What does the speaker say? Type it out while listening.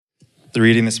The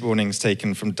reading this morning is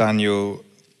taken from Daniel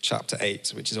chapter 8,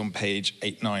 which is on page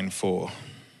 894.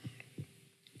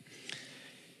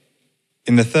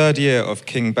 In the 3rd year of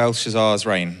King Belshazzar's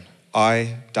reign,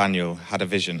 I, Daniel, had a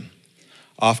vision,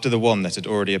 after the one that had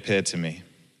already appeared to me.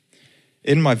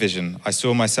 In my vision, I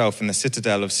saw myself in the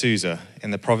citadel of Susa,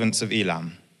 in the province of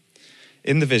Elam.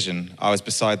 In the vision, I was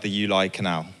beside the Ulai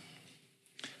Canal.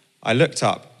 I looked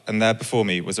up, and there before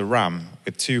me was a ram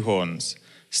with 2 horns,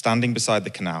 standing beside the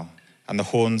canal, and the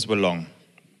horns were long.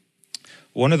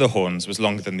 One of the horns was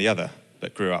longer than the other,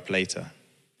 but grew up later.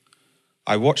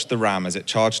 I watched the ram as it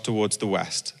charged towards the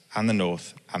west, and the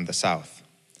north, and the south.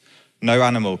 No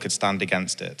animal could stand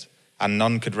against it, and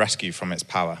none could rescue from its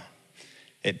power.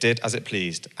 It did as it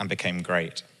pleased, and became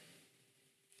great.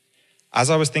 As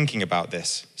I was thinking about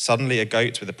this, suddenly a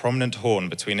goat with a prominent horn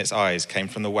between its eyes came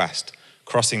from the west,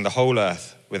 crossing the whole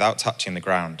earth without touching the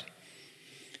ground.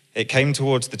 It came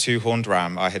towards the 2-horned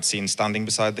ram I had seen standing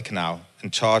beside the canal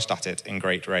and charged at it in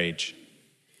great rage.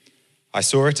 I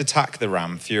saw it attack the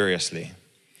ram furiously,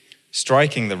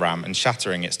 striking the ram and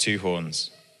shattering its 2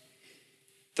 horns.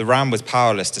 The ram was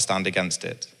powerless to stand against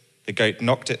it. The goat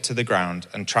knocked it to the ground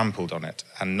and trampled on it,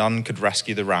 and none could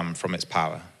rescue the ram from its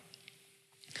power.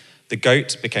 The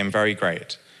goat became very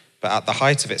great, but at the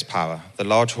height of its power, the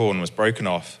large horn was broken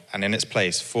off, and in its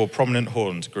place 4 prominent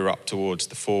horns grew up towards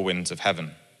the 4 winds of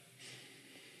heaven.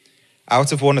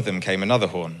 Out of one of them came another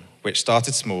horn, which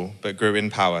started small but grew in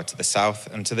power to the south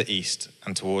and to the east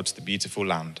and towards the beautiful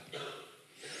land.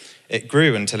 It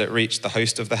grew until it reached the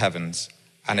host of the heavens,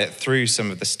 and it threw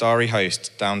some of the starry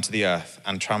host down to the earth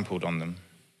and trampled on them.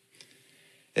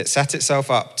 It set itself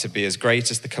up to be as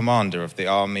great as the commander of the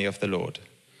army of the Lord.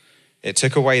 It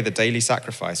took away the daily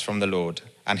sacrifice from the Lord,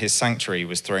 and his sanctuary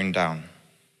was thrown down.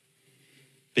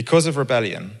 Because of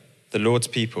rebellion, the Lord's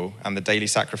people and the daily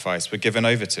sacrifice were given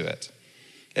over to it.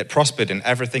 It prospered in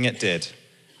everything it did,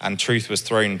 and truth was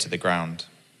thrown to the ground.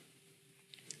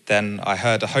 Then I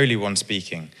heard a holy one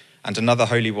speaking, and another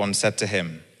holy one said to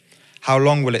him, "How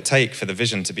long will it take for the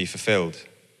vision to be fulfilled?"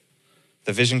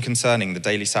 The vision concerning the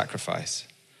daily sacrifice,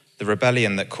 the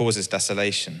rebellion that causes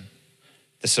desolation,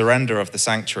 the surrender of the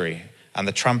sanctuary, and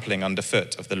the trampling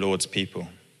underfoot of the Lord's people.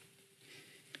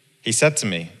 He said to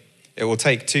me, "It will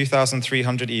take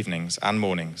 2,300 evenings and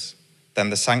mornings,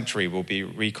 then the sanctuary will be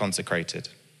reconsecrated."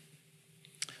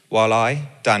 While I,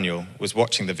 Daniel, was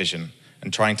watching the vision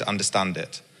and trying to understand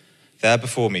it, there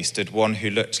before me stood one who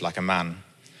looked like a man,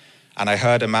 and I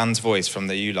heard a man's voice from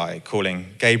the Ulai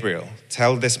calling, "Gabriel,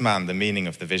 tell this man the meaning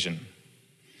of the vision."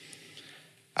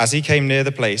 As he came near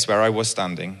the place where I was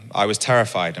standing, I was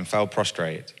terrified and fell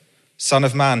prostrate. "Son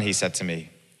of man," he said to me,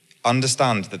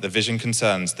 "understand that the vision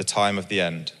concerns the time of the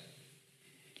end."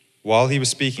 While he was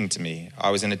speaking to me, I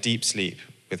was in a deep sleep,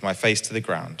 with my face to the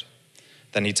ground.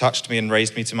 Then he touched me and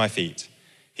raised me to my feet.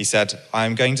 He said, "I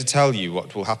am going to tell you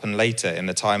what will happen later in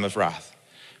the time of wrath,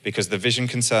 because the vision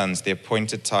concerns the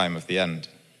appointed time of the end.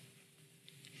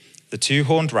 The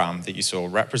 2-horned ram that you saw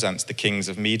represents the kings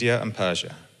of Media and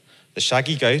Persia. The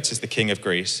shaggy goat is the king of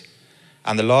Greece,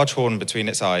 and the large horn between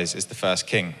its eyes is the first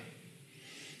king.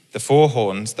 The 4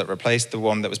 horns that replaced the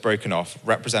one that was broken off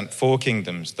represent 4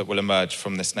 kingdoms that will emerge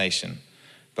from this nation,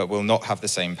 but will not have the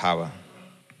same power.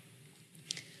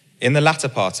 In the latter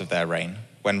part of their reign,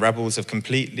 when rebels have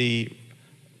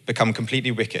become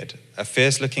completely wicked, a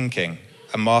fierce-looking king,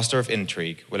 a master of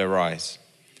intrigue, will arise.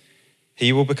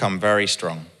 He will become very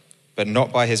strong, but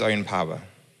not by his own power.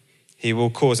 He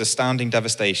will cause astounding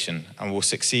devastation and will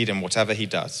succeed in whatever he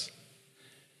does.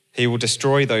 He will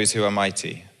destroy those who are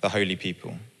mighty, the holy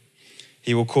people.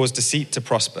 He will cause deceit to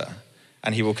prosper,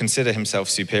 and he will consider himself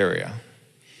superior.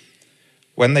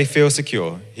 When they feel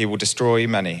secure, he will destroy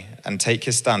many and take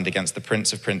his stand against the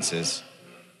prince of princes.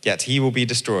 Yet he will be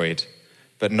destroyed,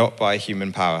 but not by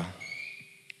human power.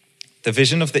 The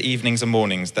vision of the evenings and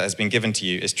mornings that has been given to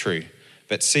you is true,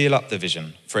 but seal up the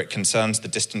vision, for it concerns the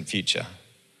distant future.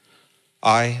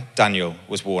 I, Daniel,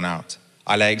 was worn out.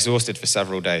 I lay exhausted for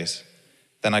several days.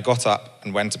 Then I got up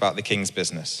and went about the king's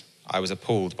business. I was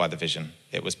appalled by the vision.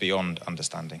 It was beyond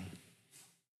understanding.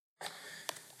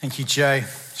 Thank you, Joe.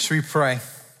 Shall we pray?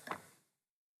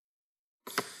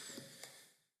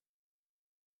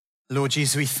 Lord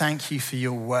Jesus, we thank you for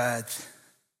your word.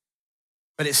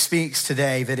 But it speaks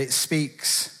today, that it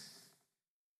speaks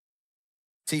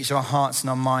to each of our hearts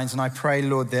and our minds. And I pray,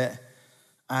 Lord, that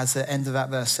as the end of that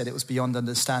verse said, it was beyond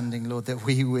understanding, Lord, that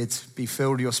we would be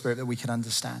filled with your spirit, that we can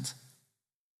understand.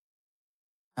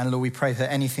 And Lord, we pray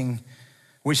that anything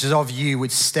which is of you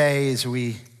would stay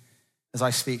as I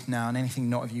speak now, and anything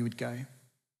not of you would go.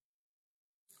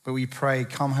 But we pray,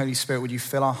 come Holy Spirit, would you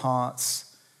fill our hearts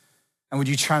And would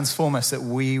you transform us that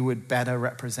we would better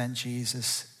represent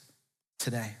Jesus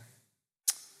today?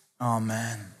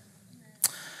 Amen.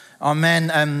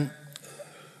 Amen.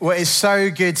 Well, it's so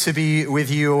good to be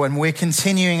with you all, and we're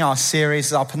continuing our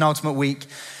series, our penultimate week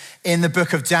in the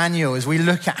book of Daniel, as we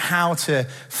look at how to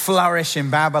flourish in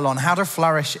Babylon, how to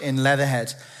flourish in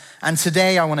Leatherhead. And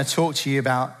today I want to talk to you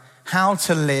about how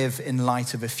to live in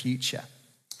light of a future.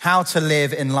 How to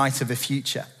live in light of a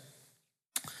future.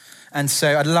 And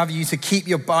so I'd love you to keep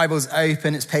your Bibles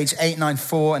open. It's page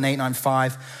 894 and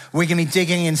 895. We're going to be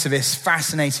digging into this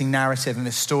fascinating narrative and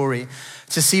this story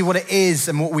to see what it is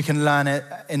and what we can learn it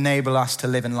enable us to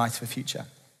live in light of a future.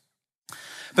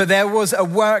 But there was a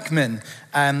workman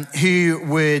who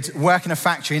would work in a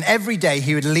factory, and every day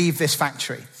he would leave this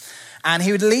factory. And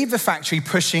he would leave the factory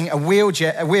pushing a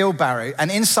wheelbarrow, and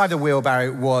inside the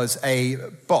wheelbarrow was a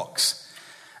box.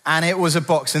 And it was a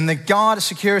box, and the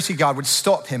security guard would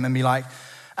stop him and be like,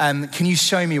 can you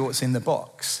show me what's in the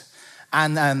box?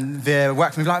 And the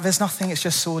workman would be like, there's nothing, it's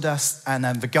just sawdust. And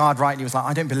the guard rightly was like,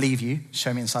 I don't believe you,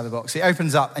 show me inside the box. He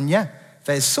opens up, and yeah,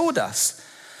 there's sawdust.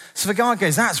 So the guard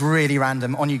goes, that's really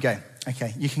random, on you go.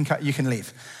 Okay, you can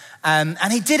leave. And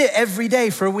he did it every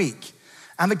day for a week.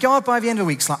 And the guard by the end of the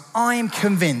week's like, I'm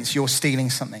convinced you're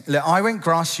stealing something. Look, I won't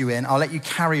grass you in, I'll let you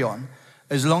carry on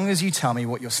as long as you tell me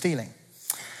what you're stealing.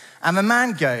 And the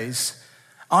man goes,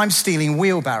 I'm stealing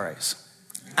wheelbarrows.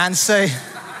 And so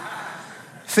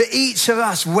for each of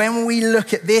us, when we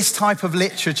look at this type of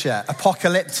literature,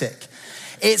 apocalyptic,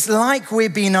 it's like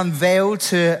we're being unveiled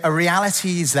to a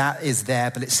reality that is there,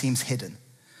 but it seems hidden.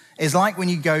 It's like when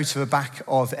you go to the back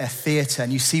of a theater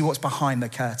and you see what's behind the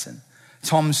curtain.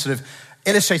 Tom sort of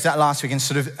illustrated that last week and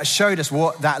sort of showed us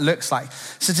what that looks like.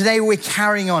 So today we're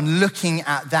carrying on looking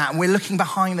at that, and we're looking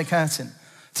behind the curtain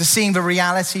to seeing the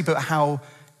reality, but how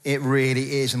it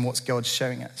really is and what God's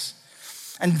showing us.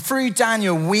 And through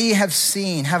Daniel, we have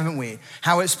seen, haven't we,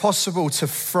 how it's possible to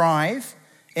thrive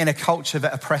in a culture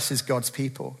that oppresses God's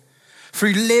people.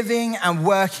 Through living and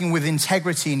working with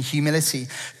integrity and humility,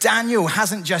 Daniel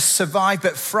hasn't just survived,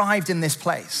 but thrived in this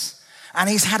place. And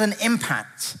he's had an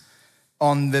impact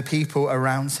on the people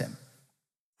around him.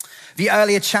 The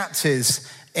earlier chapters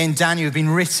in Daniel have been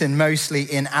written mostly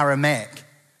in Aramaic.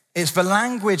 It's the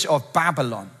language of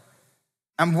Babylon.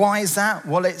 And why is that?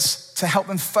 Well, it's to help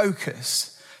them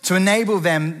focus, to enable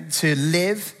them to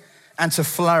live and to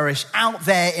flourish out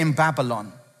there in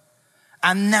Babylon.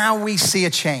 And now we see a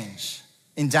change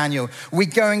in Daniel. We're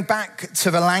going back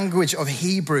to the language of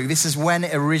Hebrew. This is when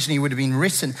it originally would have been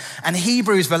written. And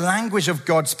Hebrew is the language of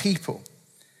God's people.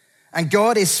 And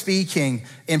God is speaking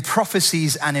in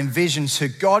prophecies and in visions to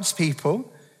God's people.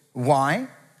 Why?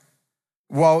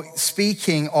 While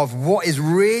speaking of what is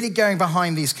really going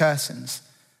behind these curtains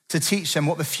to teach them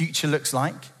what the future looks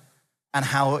like and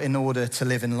how in order to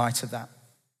live in light of that.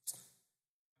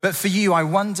 But for you, I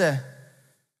wonder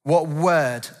what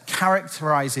word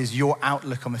characterizes your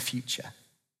outlook on the future.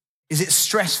 Is it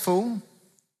stressful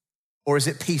or is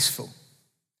it peaceful?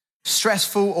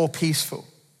 Stressful or peaceful?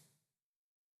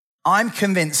 I'm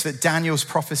convinced that Daniel's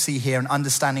prophecy here and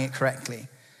understanding it correctly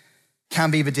can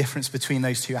be the difference between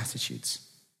those two attitudes.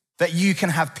 That you can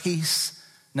have peace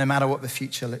no matter what the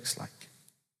future looks like.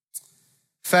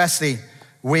 Firstly,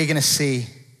 we're going to see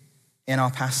in our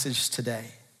passage today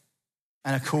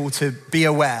and a call to be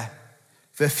aware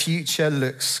the future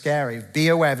looks scary. Be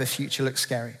aware the future looks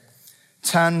scary.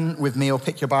 Turn with me or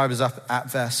pick your Bibles up at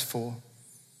verse 4.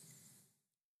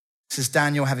 This is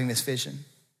Daniel having this vision.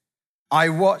 I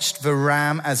watched the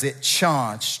ram as it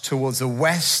charged towards the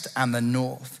west and the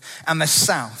north and the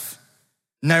south.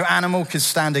 No animal could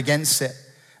stand against it,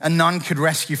 and none could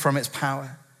rescue from its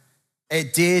power.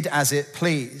 It did as it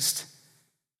pleased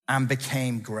and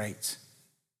became great.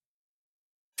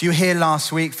 If you were here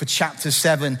last week for chapter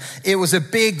 7, it was a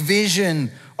big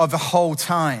vision of the whole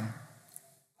time,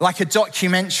 like a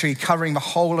documentary covering the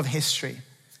whole of history.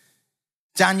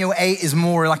 Daniel 8 is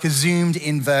more like a zoomed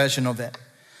in version of it.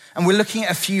 And we're looking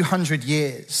at a few hundred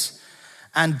years.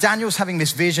 And Daniel's having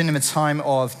this vision in the time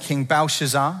of King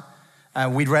Belshazzar.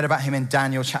 We'd read about him in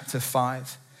Daniel chapter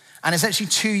 5. And it's actually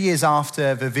 2 years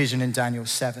after the vision in Daniel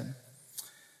 7.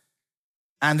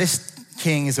 And this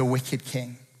king is a wicked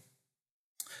king.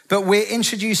 But we're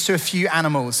introduced to a few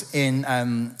animals in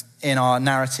our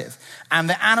narrative. And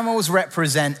the animals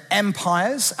represent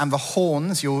empires, and the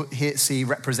horns, you'll see,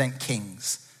 represent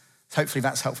kings. Hopefully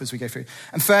that's helpful as we go through.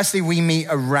 And firstly, we meet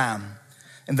a ram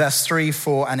in verse 3,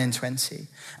 4, and in 20.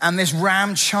 And this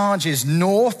ram charges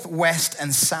north, west,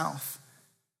 and south.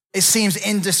 It seems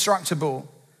indestructible.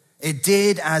 It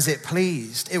did as it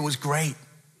pleased. It was great.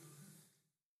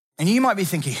 And you might be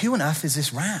thinking, who on earth is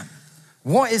this ram?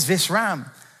 What is this ram?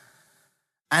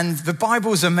 And the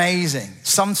Bible's amazing.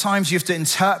 Sometimes you have to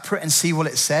interpret and see what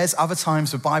it says. Other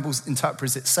times the Bible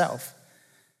interprets itself.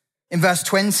 In verse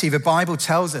 20, the Bible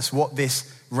tells us what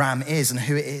this ram is and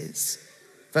who it is.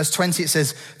 Verse 20, it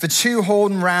says, the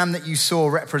two-horned ram that you saw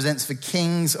represents the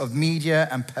kings of Media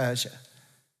and Persia.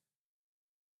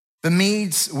 The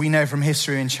Medes, we know from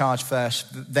history, are in charge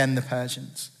first, then the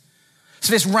Persians.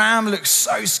 So this ram looks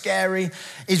so scary.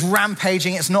 It's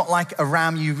rampaging. It's not like a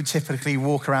ram you would typically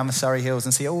walk around the Surrey Hills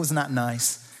and see, oh, isn't that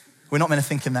nice? We're not meant to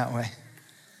think in that way.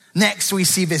 Next, we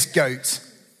see this goat.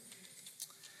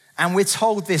 And we're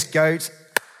told this goat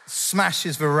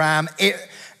smashes the ram. It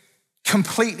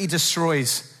completely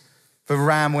destroys the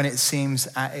ram when it seems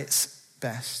at its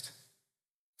best.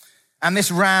 And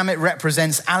this ram, it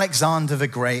represents Alexander the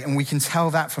Great, and we can tell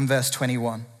that from verse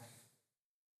 21.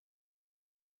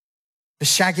 The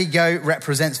shaggy goat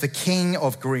represents the king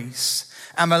of Greece,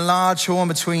 and the large horn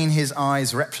between his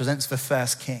eyes represents the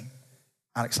first king,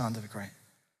 Alexander the Great.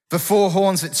 The four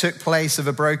horns that took place of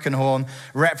a broken horn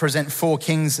represent four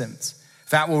kingdoms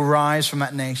that will rise from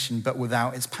that nation, but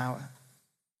without its power.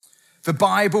 The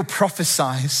Bible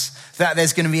prophesies that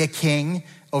there's going to be a king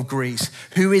of Greece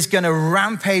who is going to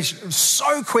rampage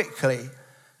so quickly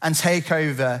and take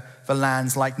over the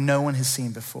lands like no one has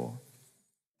seen before.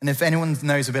 And if anyone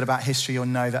knows a bit about history, you'll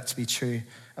know that to be true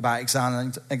about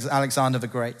Alexander the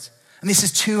Great. And this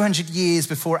is 200 years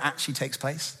before it actually takes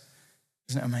place.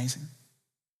 Isn't it amazing?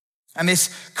 And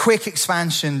this quick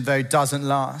expansion, though, doesn't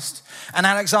last. And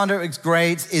Alexander the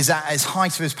Great is at his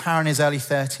height of his power in his early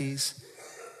 30s.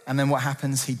 And then what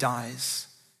happens? He dies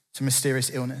to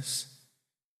mysterious illness.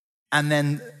 And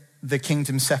then the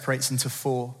kingdom separates into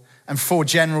four. And four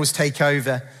generals take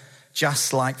over,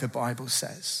 just like the Bible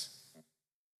says.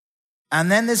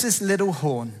 And then there's this little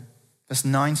horn, verse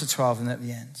 9 to 12, and at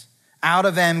the end. Out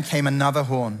of them came another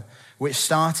horn, which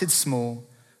started small,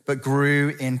 but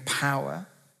grew in power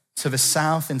to the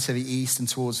south and to the east and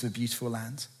towards the beautiful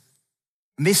land.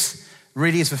 And this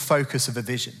really is the focus of the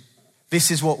vision. This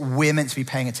is what we're meant to be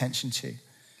paying attention to.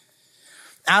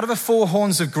 Out of the four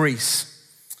horns of Greece,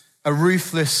 a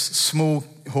ruthless small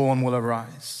horn will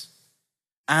arise.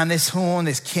 And this horn,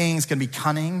 this king, is going to be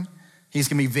cunning. He's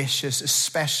going to be vicious,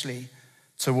 especially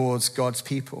towards God's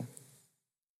people.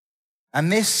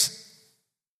 And this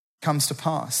comes to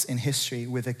pass in history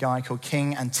with a guy called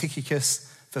King Antiochus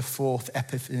IV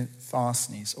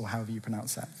Epiphanes, or however you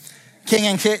pronounce that. King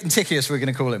Antiochus, we're going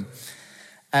to call him.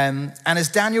 And as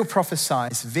Daniel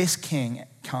prophesies, this king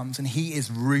comes and he is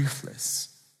ruthless,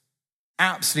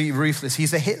 absolutely ruthless.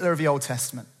 He's the Hitler of the Old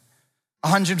Testament.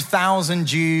 100,000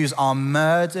 Jews are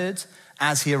murdered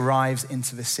as he arrives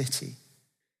into the city.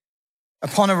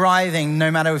 Upon arriving,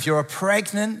 no matter if you're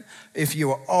pregnant, if you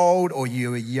were old or you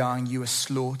were young, you were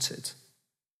slaughtered.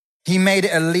 He made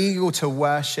it illegal to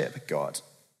worship God.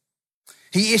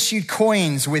 He issued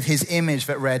coins with his image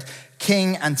that read,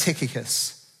 King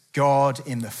Antiochus, God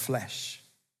in the flesh.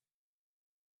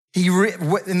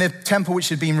 In the temple which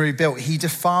had been rebuilt, he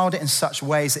defiled it in such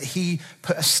ways that he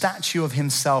put a statue of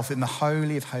himself in the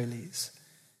Holy of Holies.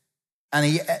 And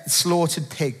he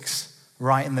slaughtered pigs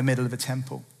right in the middle of the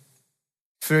temple.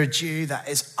 For a Jew, that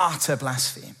is utter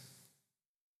blasphemy.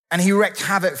 And he wreaked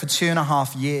havoc for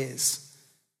 2.5 years.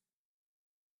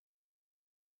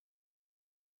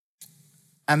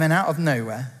 And then out of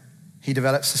nowhere, he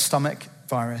develops a stomach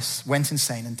virus, went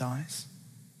insane and dies.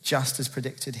 Just as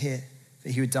predicted here,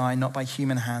 that he would die not by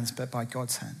human hands, but by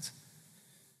God's hands.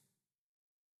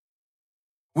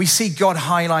 We see God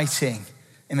highlighting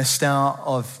in the start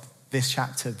of this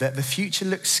chapter that the future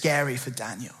looks scary for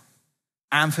Daniel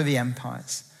and for the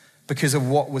empires because of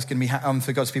what was going to be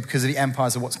for God's people, because of the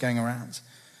empires of what's going around.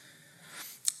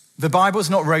 The Bible's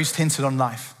not rose-tinted on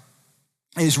life.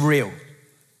 It is real.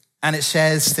 And it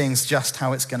shares things just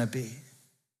how it's going to be.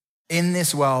 In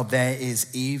this world, there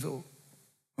is evil.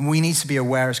 And we need to be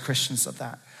aware as Christians of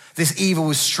that. This evil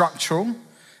is structural.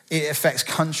 It affects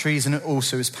countries and it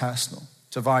also is personal.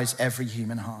 It divides every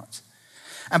human heart.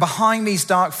 And behind these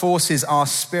dark forces are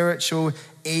spiritual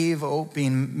evil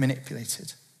being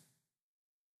manipulated.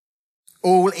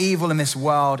 All evil in this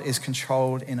world is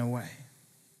controlled in a way.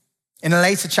 In the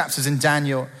later chapters in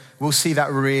Daniel, we'll see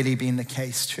that really being the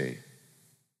case too.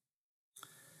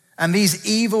 And these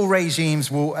evil regimes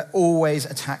will always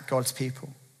attack God's people.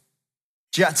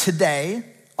 Today,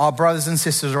 our brothers and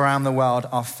sisters around the world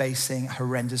are facing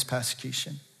horrendous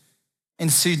persecution. In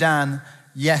Sudan,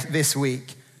 this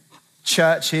week,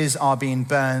 churches are being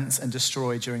burnt and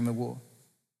destroyed during the war.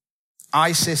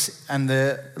 ISIS and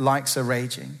the likes are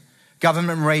raging.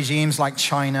 Government regimes like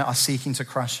China are seeking to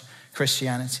crush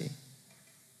Christianity.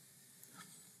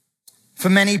 For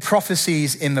many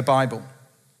prophecies in the Bible,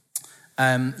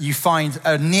 you find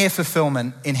a near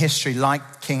fulfillment in history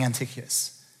like King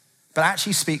Antiochus, but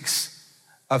actually speaks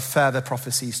of further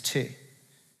prophecies too.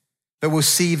 But we'll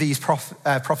see these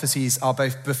prophecies are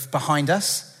both behind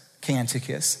us, King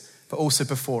Antiochus, but also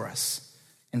before us,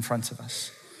 in front of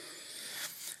us.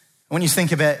 I want you to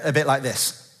think of it a bit like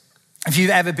this. If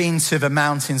you've ever been to the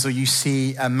mountains or you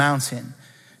see a mountain,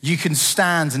 you can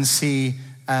stand and see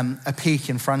a peak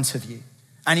in front of you.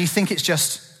 And you think it's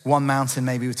just one mountain,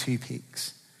 maybe with two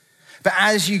peaks. But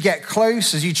as you get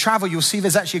close, as you travel, you'll see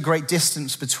there's actually a great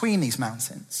distance between these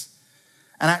mountains.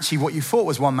 And actually what you thought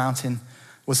was one mountain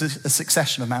was a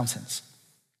succession of mountains.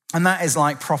 And that is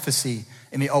like prophecy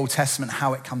in the Old Testament,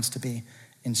 how it comes to be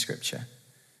in Scripture.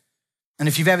 And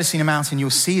if you've ever seen a mountain,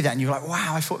 you'll see that and you're like,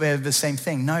 wow, I thought they were the same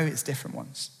thing. No, it's different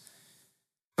ones.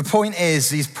 The point is,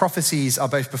 these prophecies are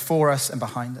both before us and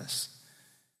behind us.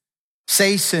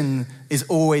 Satan is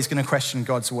always going to question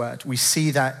God's word. We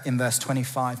see that in verse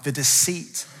 25, the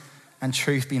deceit and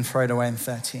truth being thrown away in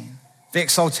 13, the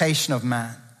exaltation of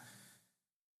man.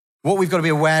 What we've got to be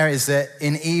aware is that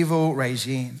in evil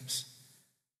regimes,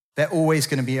 they're always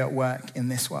going to be at work in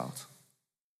this world.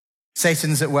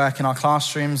 Satan's at work in our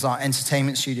classrooms, our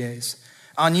entertainment studios,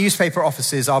 our newspaper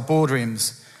offices, our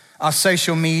boardrooms, our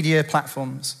social media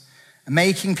platforms,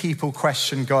 making people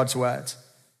question God's word,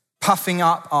 puffing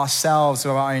up ourselves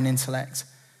with our own intellect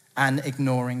and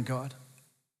ignoring God.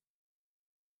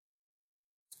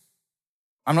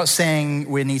 I'm not saying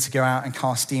we need to go out and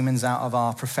cast demons out of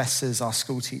our professors, our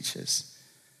school teachers,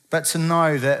 but to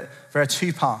know that there are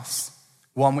two paths,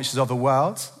 one which is of the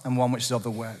world and one which is of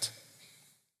the word.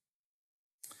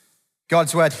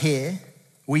 God's word here,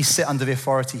 we sit under the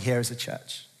authority here as a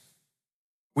church.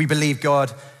 We believe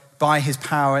God, by his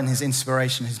power and his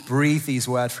inspiration, has breathed these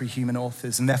words through human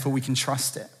authors, and therefore we can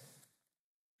trust it.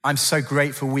 I'm so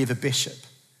grateful we have a bishop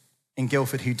in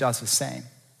Guildford who does the same.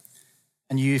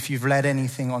 And you, if you've read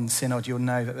anything on Synod, you'll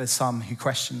know that there's some who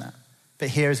question that. But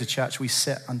here as a church, we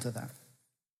sit under that.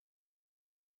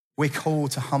 We're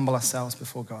called to humble ourselves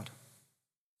before God.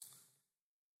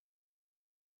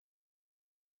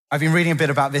 I've been reading a bit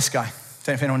about this guy. Don't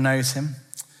know if anyone knows him.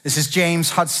 This is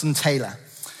James Hudson Taylor.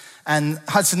 And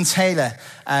Hudson Taylor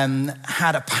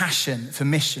had a passion for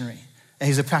missionary. He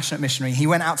was a passionate missionary. He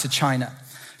went out to China.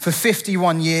 For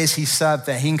 51 years, he served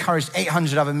there. He encouraged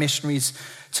 800 other missionaries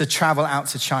to travel out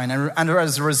to China. And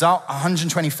as a result,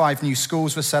 125 new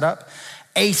schools were set up.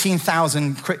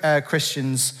 18,000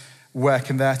 Christians were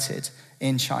converted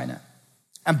in China.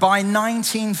 And by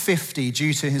 1950,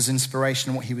 due to his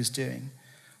inspiration and what he was doing,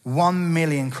 1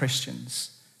 million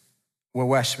Christians were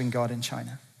worshiping God in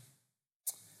China.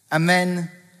 And then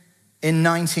in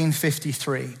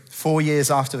 1953, 4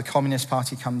 years after the Communist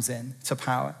Party comes in to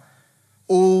power,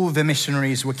 all the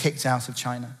missionaries were kicked out of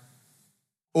China.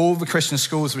 All the Christian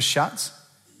schools were shut,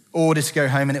 ordered to go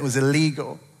home, and it was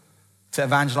illegal to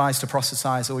evangelize, to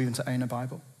proselytize, or even to own a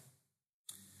Bible.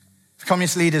 The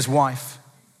communist leader's wife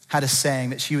had a saying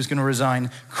that she was going to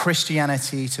resign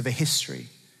Christianity to the history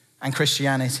and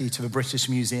Christianity to the British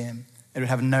Museum. It would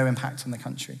have no impact on the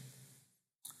country.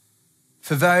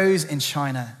 For those in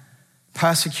China,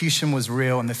 persecution was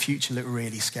real and the future looked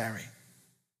really scary.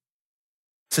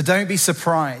 So don't be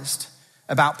surprised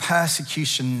about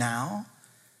persecution now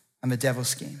and the devil's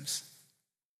schemes.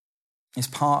 It's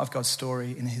part of God's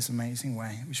story in his amazing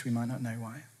way, which we might not know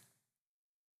why.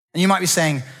 And you might be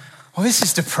saying, well, this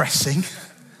is depressing.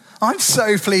 I'm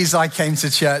so pleased I came to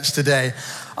church today.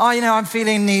 I'm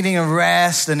feeling needing a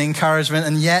rest and encouragement,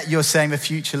 and yet you're saying the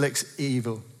future looks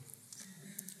evil.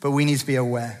 But we need to be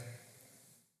aware.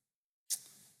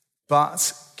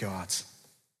 But God,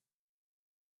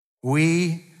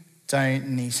 we don't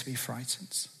need to be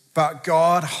frightened. But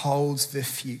God holds the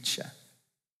future.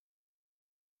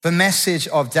 The message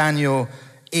of Daniel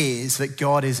is that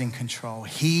God is in control.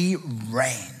 He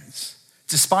reigns.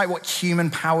 Despite what human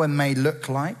power may look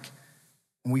like,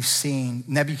 and we've seen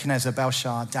Nebuchadnezzar,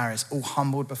 Belshazzar, Darius all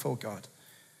humbled before God.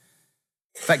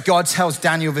 That God tells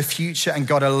Daniel the future and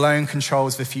God alone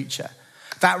controls the future.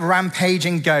 That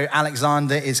rampaging goat,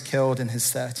 Alexander, is killed in his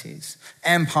 30s.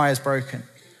 Empire is broken.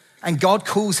 And God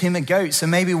calls him a goat, so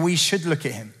maybe we should look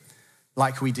at him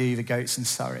like we do the goats in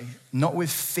Surrey. Not with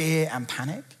fear and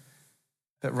panic,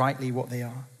 but rightly what they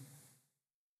are.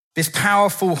 This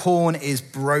powerful horn is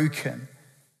broken.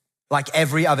 Like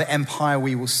every other empire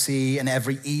we will see, and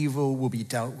every evil will be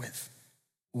dealt with.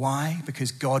 Why?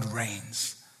 Because God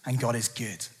reigns and God is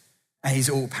good and he's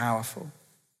all powerful.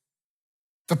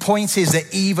 The point is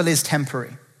that evil is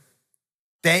temporary.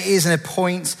 There is a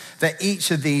point that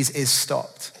each of these is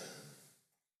stopped.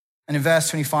 And in verse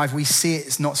 25, we see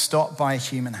it's not stopped by a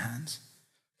human hand.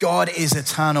 God is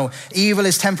eternal. Evil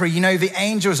is temporary. You know, the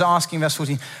angels are asking, verse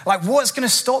 14, like, what's going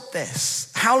to stop this?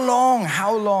 How long?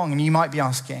 How long? And you might be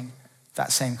asking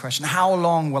that same question. How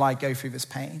long will I go through this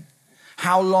pain?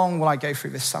 How long will I go through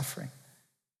this suffering?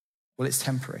 Well, it's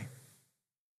temporary.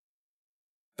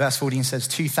 Verse 14 says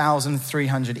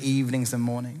 2,300 evenings and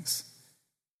mornings.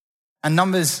 And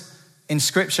numbers in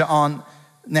scripture aren't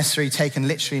necessarily taken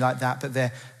literally like that, but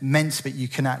they're meant to be, you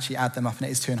can actually add them up, and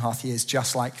it is 2.5 years,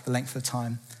 just like the length of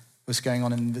time was going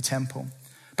on in the temple.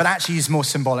 But actually it's more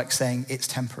symbolic, saying it's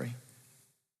temporary.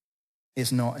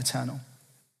 It's not eternal.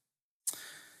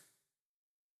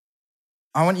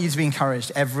 I want you to be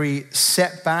encouraged. Every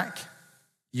setback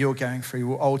you're going through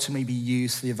will ultimately be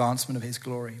used for the advancement of his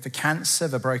glory. The cancer,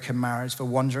 the broken marriage, the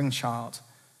wandering child,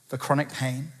 the chronic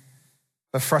pain,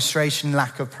 the frustration,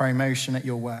 lack of promotion at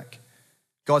your work.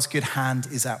 God's good hand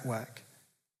is at work.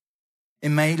 It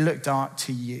may look dark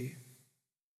to you,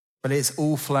 but it's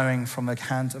all flowing from the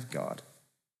hand of God.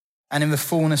 And in the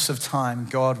fullness of time,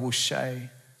 God will show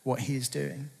what he is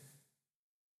doing.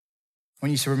 I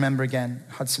want you to remember again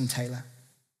Hudson Taylor.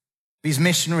 These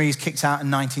missionaries kicked out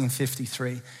in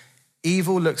 1953.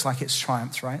 Evil looks like it's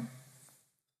triumphed, right?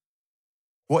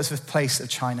 What's the place of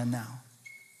China now?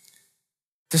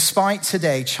 Despite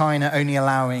today, China only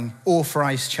allowing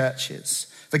authorized churches,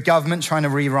 the government trying to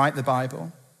rewrite the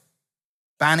Bible,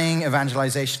 banning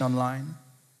evangelization online,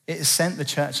 it has sent the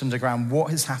church underground.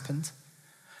 What has happened?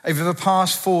 Over the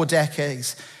past 4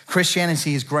 decades,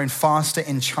 Christianity has grown faster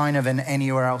in China than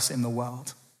anywhere else in the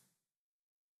world.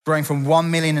 Growing from 1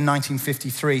 million in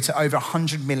 1953 to over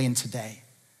 100 million today.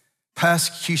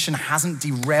 Persecution hasn't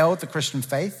derailed the Christian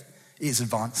faith, it has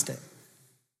advanced it.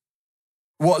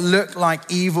 What looked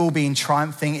like evil being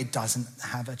triumphing, it doesn't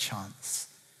have a chance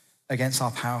against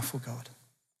our powerful God.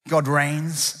 God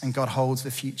reigns and God holds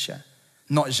the future,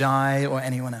 not Jai or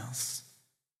anyone else.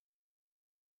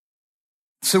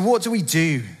 So what do we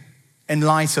do in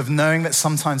light of knowing that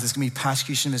sometimes there's going to be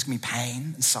persecution, there's going to be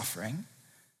pain and suffering,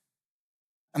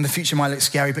 and the future might look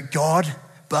scary, but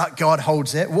God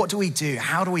holds it? What do we do?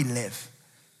 How do we live?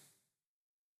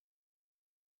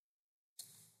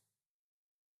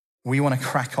 We want to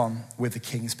crack on with the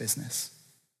king's business.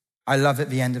 I love at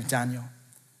the end of Daniel.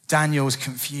 Daniel's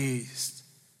confused,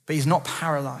 but he's not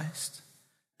paralyzed.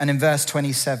 And in verse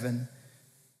 27,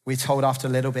 we're told after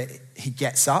a little bit, he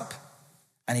gets up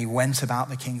and he went about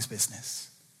the king's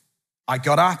business. I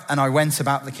got up and I went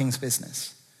about the king's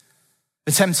business.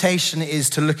 The temptation is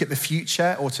to look at the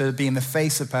future or to be in the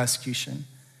face of persecution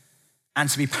and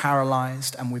to be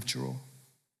paralyzed and withdraw.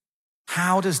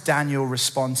 How does Daniel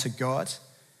respond to God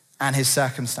and his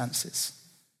circumstances?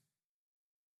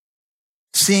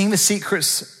 Seeing the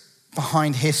secrets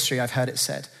behind history, I've heard it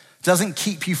said, doesn't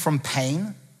keep you from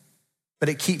pain, but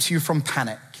it keeps you from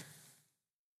panic.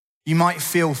 You might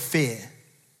feel fear,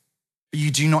 but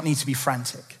you do not need to be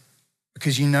frantic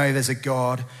because you know there's a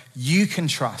God you can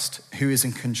trust who is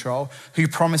in control, who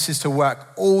promises to work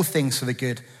all things for the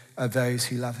good of those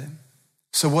who love him.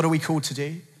 So what are we called to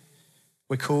do?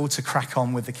 We're called to crack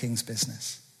on with the king's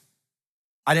business.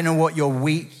 I don't know what your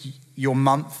week, your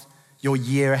month, your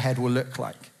year ahead will look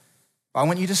like, but I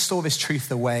want you to store this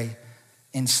truth away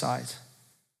inside.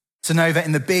 To know that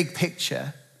in the big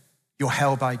picture, you're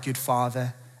held by a good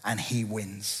Father and he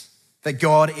wins. That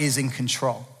God is in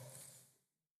control.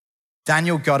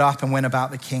 Daniel got up and went about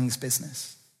the king's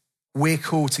business. We're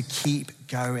called to keep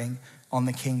going on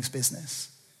the king's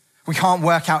business. We can't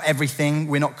work out everything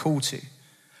we're not called to.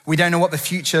 We don't know what the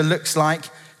future looks like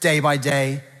day by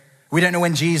day. We don't know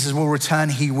when Jesus will return,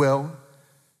 he will.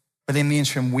 But in the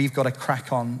interim, we've got to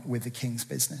crack on with the king's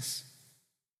business.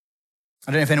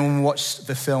 I don't know if anyone watched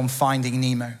the film Finding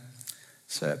Nemo.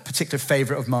 It's a particular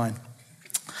favorite of mine.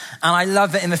 And I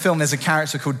love that in the film, there's a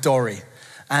character called Dory.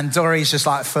 And Dory's just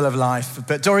like full of life,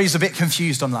 but Dory's a bit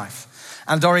confused on life.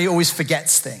 And Dory always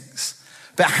forgets things,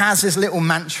 but has this little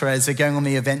mantra as they're going on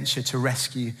the adventure to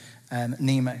rescue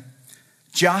Nemo.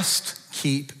 Just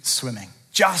keep swimming.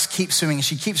 Just keep swimming.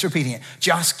 She keeps repeating it.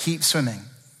 Just keep swimming.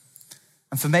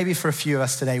 And for a few of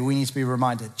us today, we need to be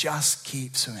reminded, just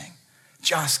keep swimming.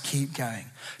 Just keep going.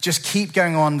 Just keep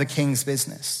going on the king's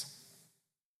business.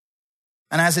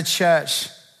 And as a church,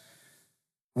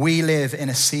 we live in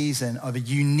a season of a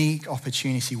unique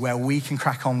opportunity where we can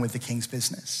crack on with the king's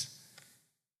business.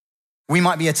 We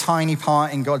might be a tiny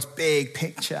part in God's big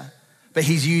picture, but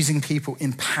he's using people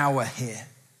in power here.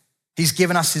 He's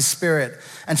given us his spirit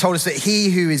and told us that he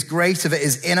who is greater that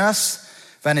is in us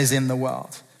than is in the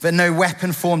world, that no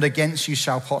weapon formed against you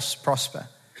shall prosper,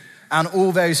 and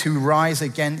all those who rise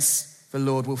against the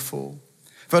Lord will fall.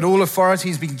 But all authority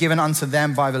has been given unto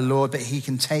them by the Lord that he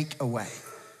can take away.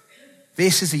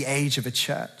 This is the age of a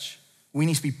church. We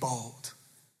need to be bold.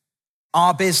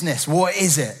 Our business, what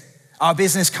is it? Our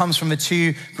business comes from the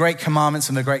two great commandments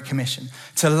and the Great Commission.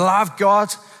 To love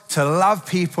God, to love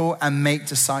people, and make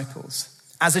disciples.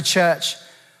 As a church,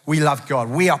 we love God.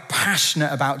 We are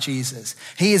passionate about Jesus.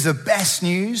 He is the best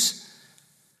news.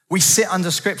 We sit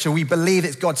under scripture. We believe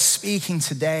it's God speaking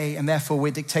today, and therefore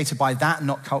we're dictated by that,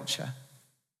 not culture.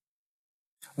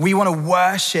 We want to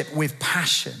worship with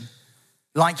passion,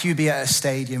 like you'd be at a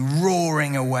stadium,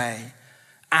 roaring away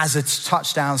as a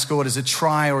touchdown scored, as a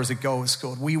try, or as a goal is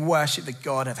scored. We worship the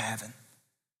God of heaven.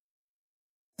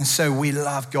 And so we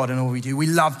love God in all we do. We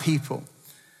love people.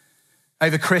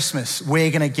 Over Christmas,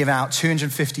 we're going to give out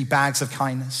 250 bags of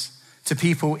kindness to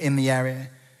people in the area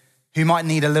who might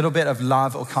need a little bit of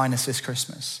love or kindness this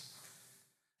Christmas.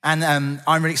 And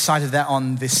I'm really excited that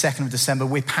on the 2nd of December,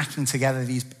 we're packing together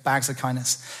these bags of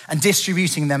kindness and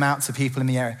distributing them out to people in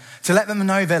the area to let them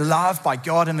know they're loved by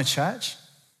God and the church.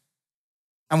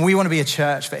 And we want to be a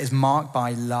church that is marked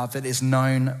by love, that is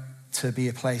known to be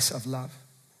a place of love.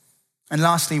 And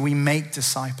lastly, we make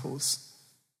disciples.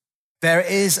 There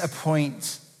is a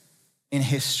point in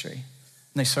history,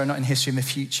 not in history, in the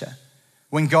future,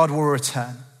 when God will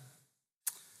return.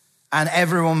 And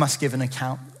everyone must give an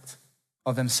account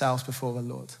of themselves before the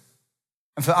Lord.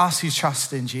 And for us who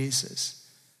trust in Jesus,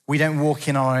 we don't walk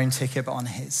in on our own ticket, but on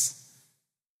his.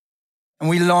 And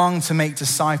we long to make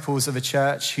disciples of a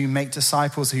church who make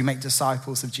disciples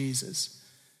of Jesus.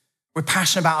 We're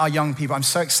passionate about our young people. I'm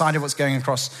so excited what's going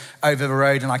across over the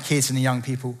road and our kids and the young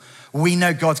people. We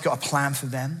know God's got a plan for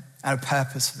them and a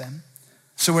purpose for them.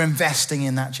 So we're investing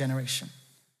in that generation.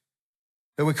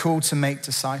 But we're called to make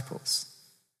disciples.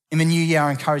 In the new year,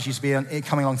 I encourage you to be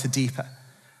coming along to Deeper.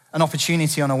 An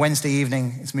opportunity on a Wednesday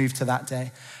evening, it's moved to that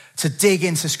day, to dig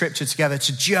into scripture together,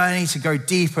 to journey, to go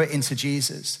deeper into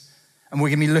Jesus. And we're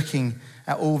going to be looking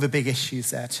at all the big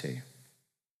issues there too.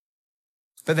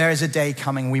 But there is a day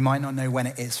coming, we might not know when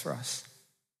it is for us.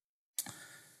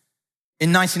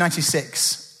 In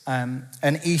 1996,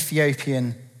 an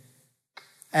Ethiopian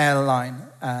airline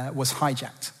was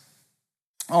hijacked.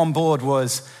 On board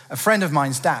was a friend of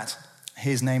mine's dad.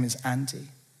 His name is Andy.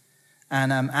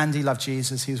 And Andy loved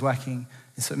Jesus. He was working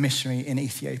as a missionary in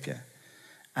Ethiopia.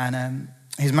 And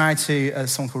he's married to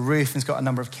someone called Ruth and has got a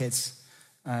number of kids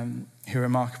who are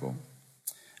remarkable.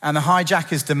 And the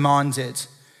hijackers demanded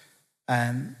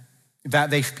that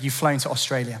they be flown to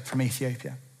Australia from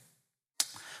Ethiopia.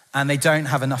 And they don't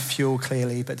have enough fuel,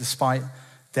 clearly, but despite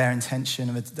their intention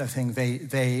and the thing,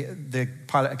 the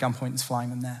pilot at gunpoint is flying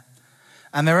them there.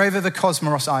 And they're over the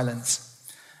Comoros Islands.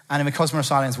 And in the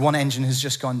Comoros Islands, one engine has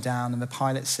just gone down, and the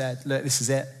pilot said, look, this is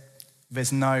it.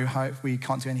 There's no hope. We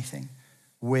can't do anything.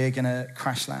 We're going to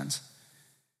crash land.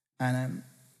 And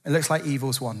it looks like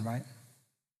evil's won, right?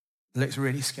 It looks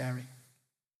really scary.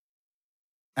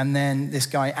 And then this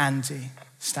guy, Andy,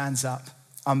 stands up,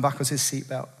 unbuckles his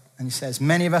seatbelt, and he says,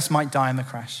 many of us might die in the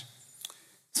crash.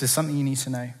 So there's something you need to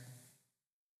know.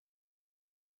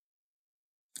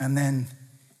 And then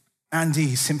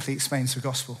Andy simply explains the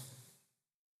gospel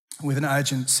with an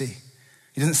urgency.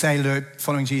 He doesn't say, look,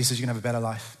 following Jesus, you're going to have a better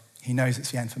life. He knows it's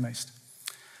the end for most.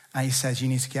 And he says, you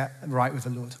need to get right with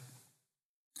the Lord.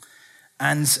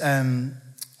 And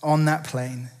on that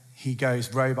plane, he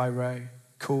goes row by row,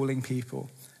 calling people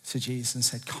to Jesus and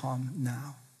said, come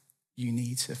now. You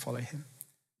need to follow him.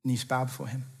 You need to bow before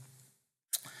him.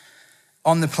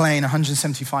 On the plane,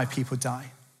 175 people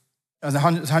die.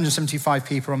 175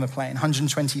 people on the plane,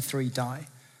 123 die,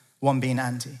 one being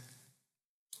Andy.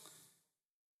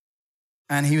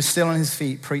 And he was still on his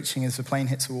feet preaching as the plane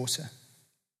hits the water.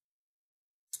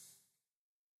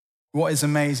 What is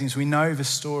amazing is we know the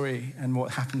story and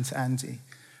what happened to Andy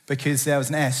because there was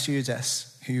an air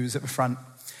stewardess who was at the front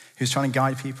who was trying to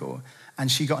guide people,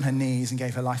 and she got on her knees and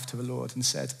gave her life to the Lord and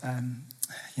said,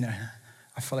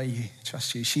 I follow you,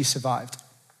 trust you. She survived.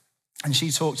 And she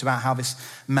talked about how this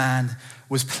man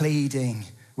was pleading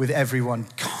with everyone,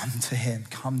 come to him,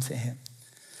 come to him.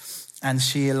 And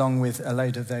she, along with a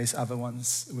load of those other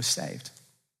ones, was saved.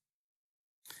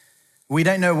 We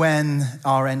don't know when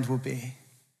our end will be.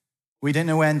 We don't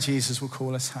know when Jesus will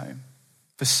call us home.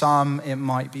 For some, it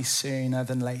might be sooner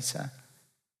than later.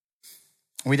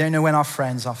 We don't know when our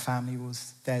friends, our family,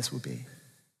 theirs will be.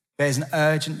 There's an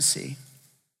urgency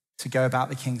to go about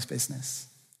the King's business.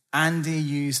 Andy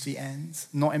used the end,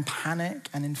 not in panic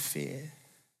and in fear,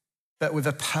 but with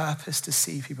a purpose to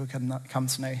see people come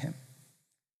to know him.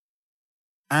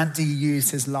 Andy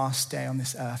used his last day on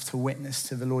this earth to witness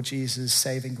to the Lord Jesus'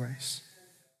 saving grace.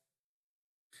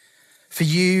 For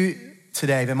you,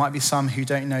 today, there might be some who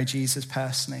don't know Jesus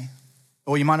personally,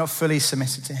 or you might not fully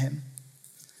submitted to him.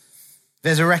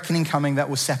 There's a reckoning coming that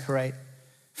will separate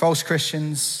false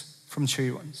Christians from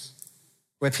true ones,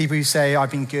 where people who say,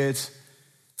 I've been good,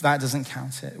 that doesn't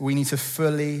count it. We need to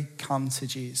fully come to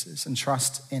Jesus and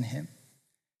trust in him.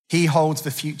 He holds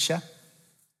the future.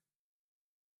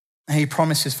 And he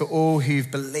promises for all who've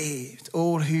believed,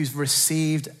 all who've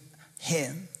received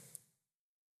him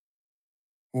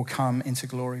will come into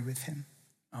glory with him.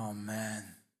 Amen.